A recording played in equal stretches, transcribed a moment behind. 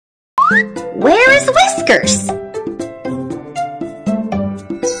Where is Whiskers?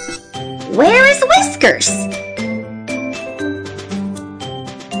 Where is Whiskers?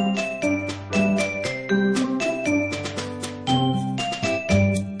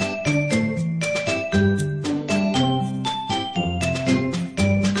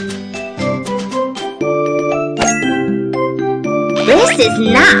 This is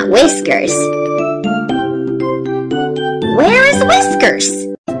not Whiskers. Where is Whiskers?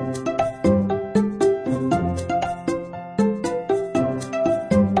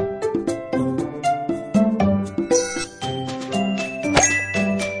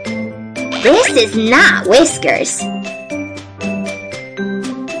 This is not Whiskers.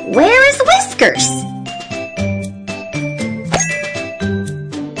 Where is Whiskers?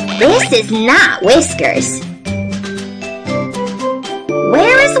 This is not Whiskers.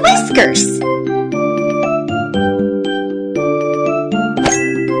 Where is Whiskers?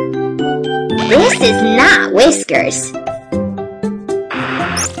 This is not Whiskers.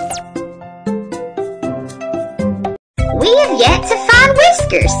 We have yet to find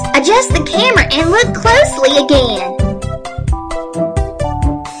Whiskers. Adjust the camera and look closely again.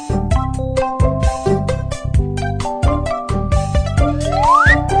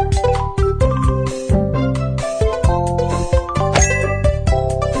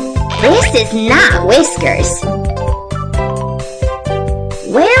 This is not Whiskers.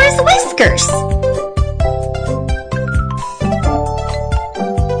 Where is Whiskers?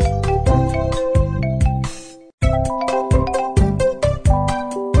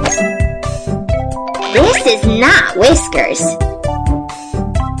 This is not Whiskers.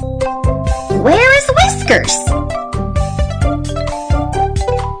 Where is Whiskers?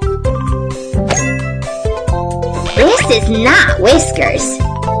 This is not Whiskers.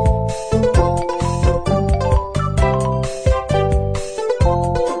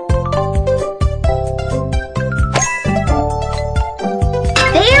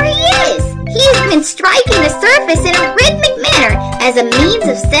 There he is! He has been striking the surface in a rhythmic manner as a means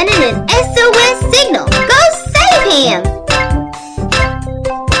of sending an SOS signal. Go save him!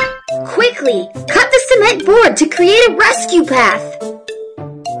 Quickly, cut the cement board to create a rescue path.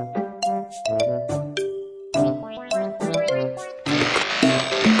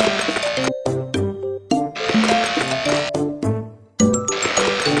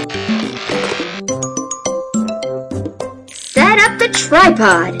 Set up the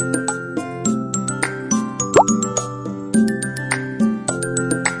tripod.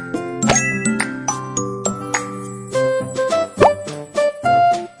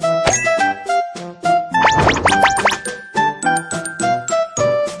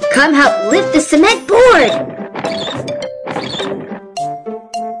 Come help lift the cement board.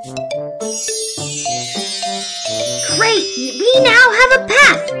 Great! We now have a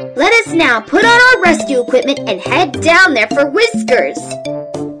path. Let us now put on our rescue equipment and head down there for Whiskers.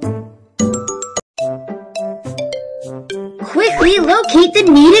 Quickly locate the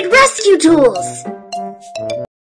needed rescue tools.